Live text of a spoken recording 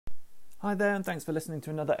Hi there, and thanks for listening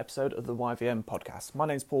to another episode of the YVM podcast. My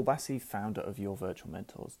name's Paul Bassey, founder of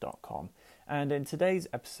YourVirtualMentors.com. And in today's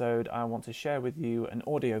episode, I want to share with you an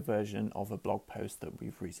audio version of a blog post that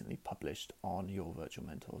we've recently published on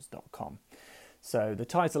YourVirtualMentors.com. So the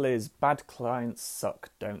title is Bad Clients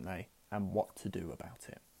Suck, Don't They? And What to Do About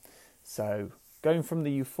It. So going from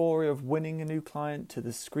the euphoria of winning a new client to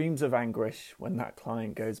the screams of anguish when that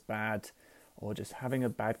client goes bad, or just having a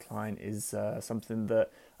bad client is something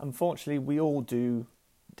that unfortunately we all do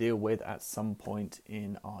deal with at some point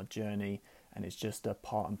in our journey, and it's just a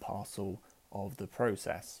part and parcel of the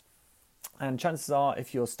process. And chances are,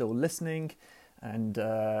 if you're still listening and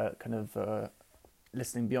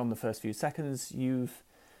listening beyond the first few seconds,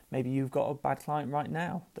 maybe you've got a bad client right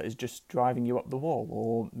now that is just driving you up the wall,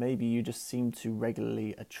 or maybe you just seem to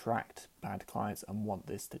regularly attract bad clients and want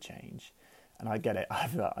this to change. And I get it.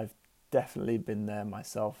 I've definitely been there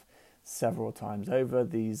myself several times over.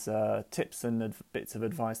 These tips and bits of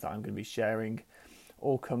advice that I'm going to be sharing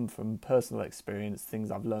all come from personal experience,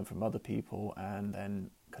 things I've learned from other people, and then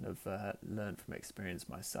learned from experience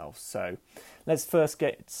myself. So let's first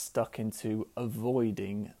get stuck into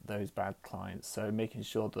avoiding those bad clients. So making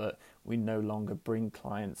sure that we no longer bring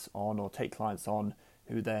clients on or take clients on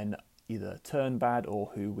who then either turn bad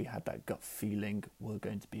or who we had that gut feeling were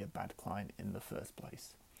going to be a bad client in the first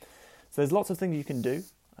place. So there's lots of things you can do,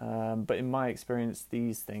 but in my experience,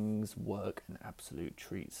 these things work an absolute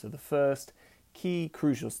treat. So the first key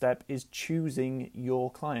crucial step is choosing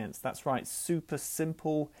your clients. That's right, super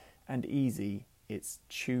simple and easy. It's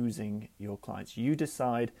choosing your clients. You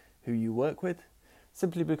decide who you work with.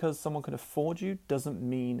 Simply because someone can afford you doesn't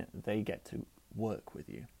mean they get to work with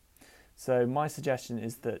you. So my suggestion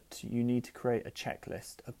is that you need to create a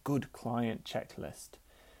checklist, a good client checklist.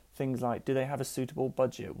 Things like, do they have a suitable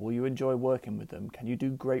budget? Will you enjoy working with them? Can you do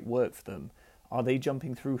great work for them? Are they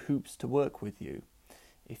jumping through hoops to work with you?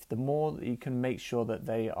 If the more that you can make sure that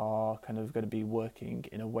they are kind of going to be working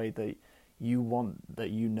in a way that you want, that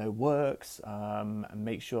you know works, and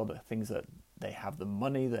make sure that things that they have the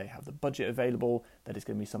money, they have the budget available, that it's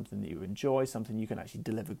going to be something that you enjoy, something you can actually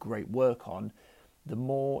deliver great work on, the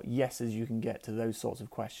more yeses you can get to those sorts of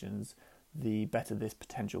questions, the better this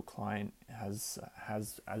potential client has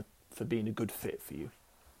for being a good fit for you.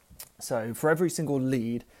 So for every single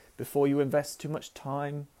lead, before you invest too much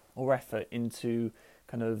time or effort into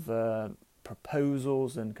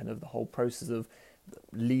proposals and the whole process of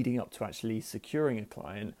leading up to actually securing a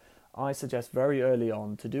client, I suggest very early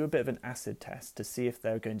on to do a bit of an acid test to see if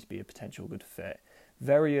they're going to be a potential good fit.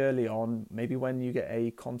 Very early on, maybe when you get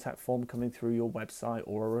a contact form coming through your website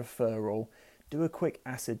or a referral, do a quick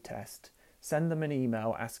acid test. Send them an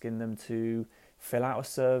email asking them to fill out a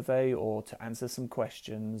survey or to answer some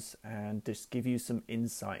questions and just give you some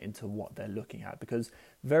insight into what they're looking at. Because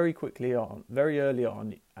very early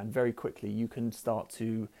on, and very quickly, you can start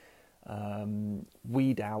to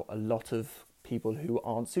weed out a lot of people who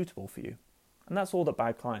aren't suitable for you. And that's all that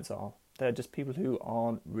bad clients are. They're just people who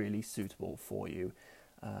aren't really suitable for you.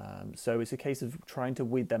 So it's a case of trying to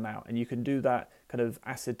weed them out, and you can do that kind of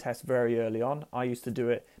acid test very early on. I used to do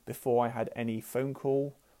it before I had any phone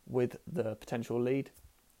call with the potential lead,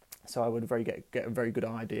 so I would get a very good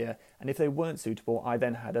idea. And if they weren't suitable, I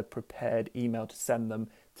then had a prepared email to send them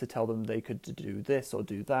to tell them they could do this or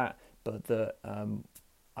do that, but that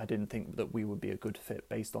I didn't think that we would be a good fit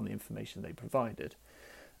based on the information they provided.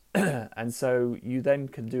 And so you then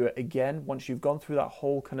can do it again once you've gone through that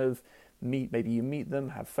whole maybe you meet them,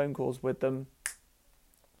 have phone calls with them,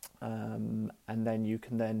 and then you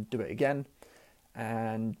can then do it again.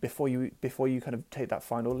 And before you take that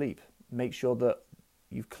final leap, make sure that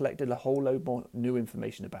you've collected a whole load more new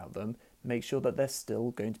information about them. Make sure that they're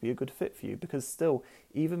still going to be a good fit for you, because still,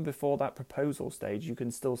 even before that proposal stage, you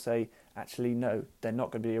can still say, actually, no, they're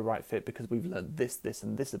not going to be a right fit because we've learned this, this,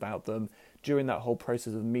 and this about them. During that whole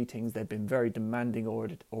process of meetings, they've been very demanding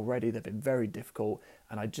already. They've been very difficult,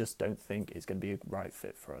 and I just don't think it's going to be a right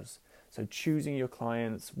fit for us. So choosing your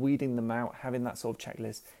clients, weeding them out, having that sort of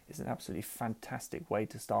checklist is an absolutely fantastic way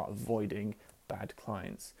to start avoiding bad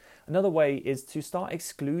clients. Another way is to start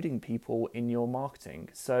excluding people in your marketing.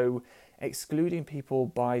 So excluding people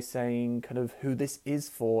by saying who this is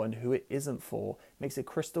for and who it isn't for makes it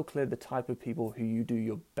crystal clear the type of people who you do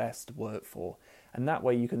your best work for. And that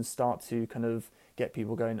way you can start to get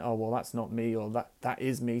people going, oh, well, that's not me, or that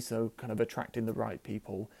is me. So attracting the right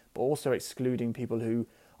people, but also excluding people who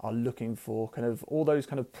are looking for all those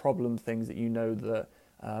problem things that that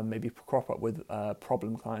maybe crop up with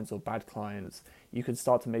problem clients or bad clients. You can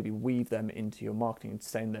start to maybe weave them into your marketing,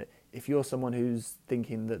 saying that if you're someone who's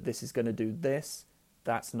thinking that this is going to do this,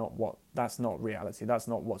 that's not reality. That's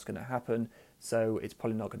not what's going to happen. So it's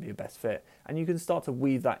probably not going to be your best fit. And you can start to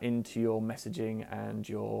weave that into your messaging and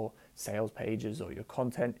your sales pages or your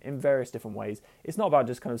content in various different ways. It's not about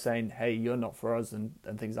just kind of saying, hey, you're not for us and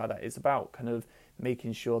things like that. It's about kind of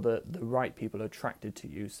making sure that the right people are attracted to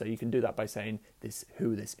you. So you can do that by saying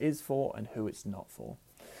who this is for and who it's not for.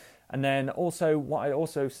 And then also, what I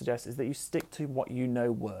also suggest is that you stick to what you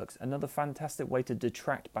know works. Another fantastic way to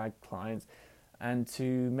detract bad clients and to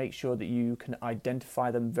make sure that you can identify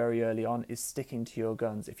them very early on is sticking to your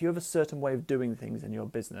guns. If you have a certain way of doing things in your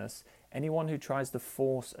business, anyone who tries to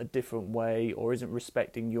force a different way or isn't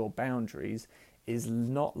respecting your boundaries is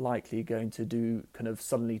not likely going to do kind of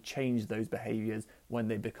suddenly change those behaviors when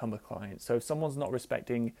they become a client. So if someone's not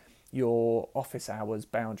respecting your office hours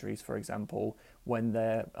boundaries, for example, when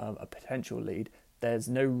they're a potential lead, there's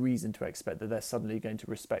no reason to expect that they're suddenly going to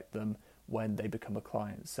respect them when they become a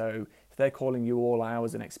client. So if they're calling you all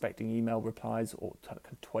hours and expecting email replies or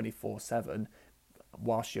 24/7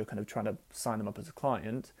 whilst you're kind of trying to sign them up as a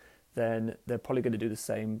client, then they're probably going to do the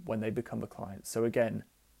same when they become a client. So again,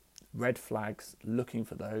 red flags, looking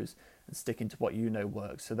for those and sticking to what you know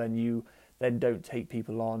works. So then you don't take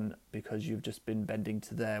people on because you've just been bending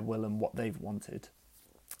to their will and what they've wanted.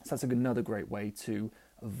 So that's another great way to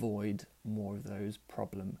avoid more of those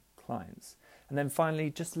problem clients. And then finally,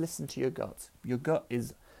 just listen to your gut. Your gut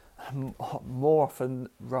is more often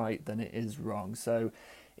right than it is wrong. So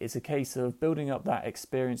it's a case of building up that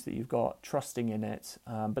experience that you've got, trusting in it,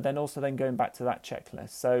 but then also then going back to that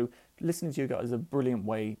checklist. So listening to your gut is a brilliant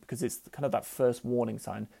way because it's kind of that first warning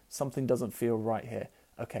sign. Something doesn't feel right here.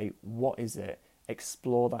 Okay, what is it?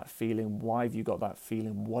 Explore that feeling. Why have you got that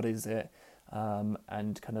feeling? What is it?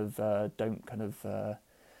 And kind of don't kind of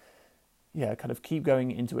keep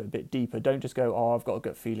going into it a bit deeper. Don't just go, oh, I've got a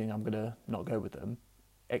gut feeling, I'm going to not go with them.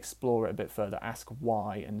 Explore it a bit further, ask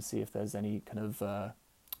why, and see if there's any kind of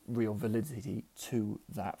real validity to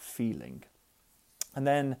that feeling. And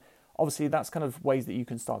then obviously that's kind of ways that you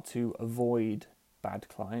can start to avoid bad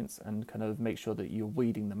clients and kind of make sure that you're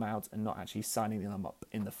weeding them out and not actually signing them up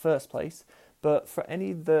in the first place. But for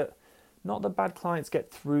any that, not that bad clients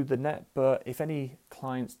get through the net, but if any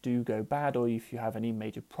clients do go bad or if you have any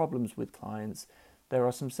major problems with clients, there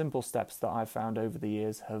are some simple steps that I've found over the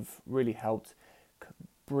years have really helped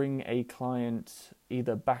bring a client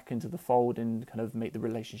either back into the fold and kind of make the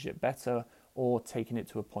relationship better, or taking it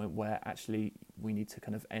to a point where actually we need to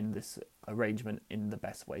kind of end this arrangement in the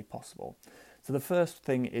best way possible. So the first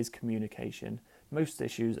thing is communication. Most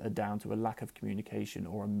issues are down to a lack of communication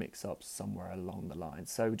or a mix-up somewhere along the line.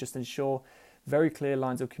 So just ensure very clear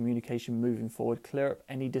lines of communication moving forward. Clear up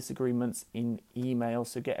any disagreements in email.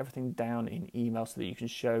 So get everything down in email so that you can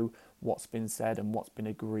show what's been said and what's been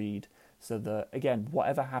agreed. So that, again,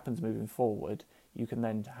 whatever happens moving forward, you can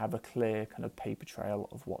then have a clear kind of paper trail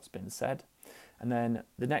of what's been said. And then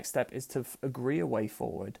the next step is to agree a way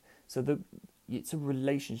forward. So it's a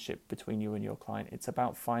relationship between you and your client. It's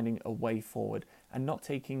about finding a way forward and not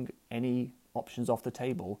taking any options off the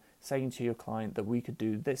table, saying to your client that we could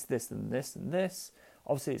do this, this, and this, and this.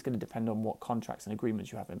 Obviously, it's going to depend on what contracts and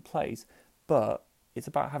agreements you have in place, but it's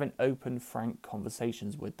about having open, frank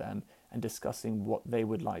conversations with them and discussing what they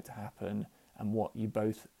would like to happen and what you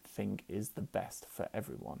both think is the best for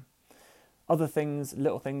everyone. Other things,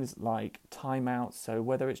 little things like timeouts, so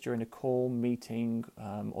whether it's during a call, meeting,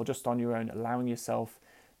 or just on your own, allowing yourself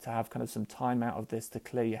to have kind of some time out of this to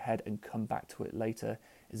clear your head and come back to it later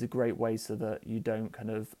is a great way so that you don't kind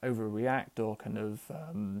of overreact or kind of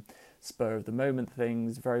spur of the moment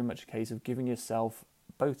things. Very much a case of giving yourself,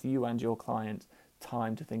 both you and your client,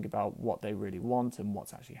 time to think about what they really want and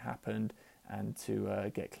what's actually happened and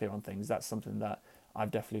to get clear on things. That's something that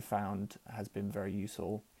I've definitely found has been very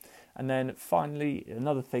useful. And then finally,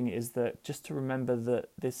 another thing is that just to remember that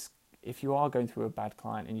if you are going through a bad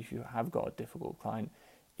client and if you have got a difficult client,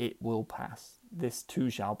 it will pass. This too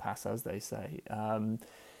shall pass, as they say.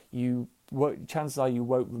 Chances are you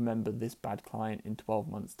won't remember this bad client in 12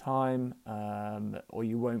 months' time, or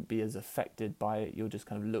you won't be as affected by it. You'll just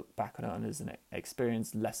kind of look back on it as an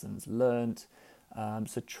experience, lessons learnt.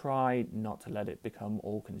 So try not to let it become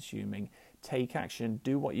all-consuming. Take action,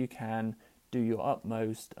 do what you can, do your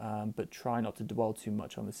utmost, but try not to dwell too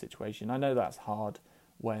much on the situation. I know that's hard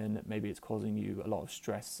when maybe it's causing you a lot of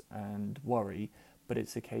stress and worry, but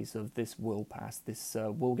it's a case of this will pass, this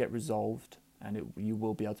will get resolved, and you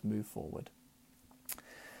will be able to move forward.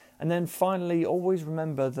 And then finally, always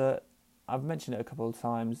remember that, I've mentioned it a couple of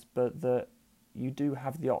times, but that you do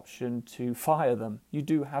have the option to fire them. You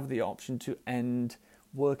do have the option to end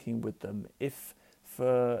working with them. If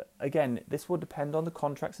again, this will depend on the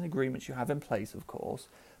contracts and agreements you have in place, of course,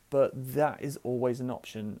 but that is always an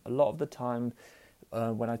option. A lot of the time,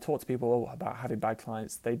 when I talk to people about having bad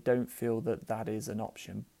clients, they don't feel that that is an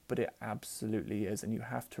option, but it absolutely is. And you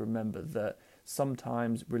have to remember that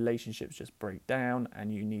sometimes relationships just break down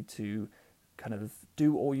and you need to kind of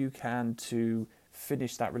do all you can to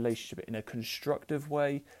finish that relationship in a constructive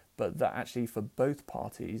way, but that actually for both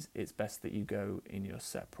parties, it's best that you go in your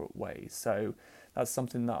separate ways. So that's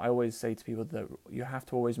something that I always say to people, that you have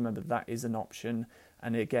to always remember that is an option.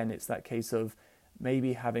 And again, it's that case of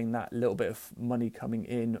maybe having that little bit of money coming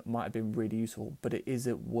in might have been really useful, but is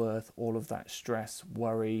it worth all of that stress,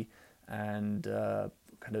 worry, and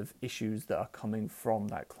kind of issues that are coming from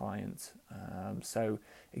that client? So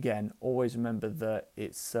again, always remember that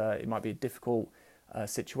it might be a difficult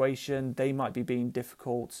situation. They might be being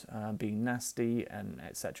difficult, being nasty, and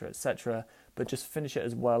etc., but just finish it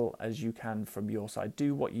as well as you can from your side.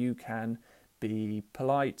 Do what you can. Be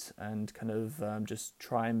polite and kind of just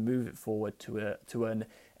try and move it forward to an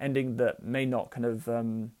ending that may not kind of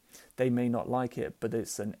they may not like it, but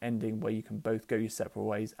it's an ending where you can both go your separate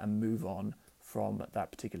ways and move on from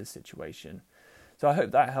that particular situation. So I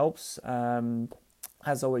hope that helps.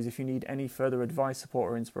 As always, if you need any further advice,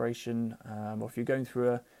 support, or inspiration, or if you're going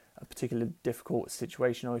through a particularly difficult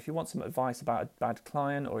situation, or if you want some advice about a bad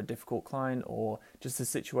client or a difficult client, or just a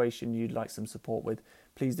situation you'd like some support with,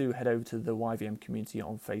 please do head over to the YVM community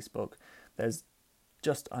on Facebook. There's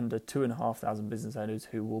just under 2,500 business owners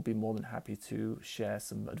who will be more than happy to share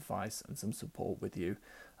some advice and some support with you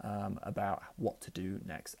about what to do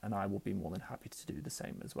next, and I will be more than happy to do the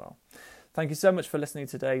same as well. Thank you so much for listening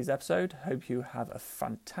to today's episode. Hope you have a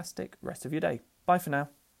fantastic rest of your day. Bye for now.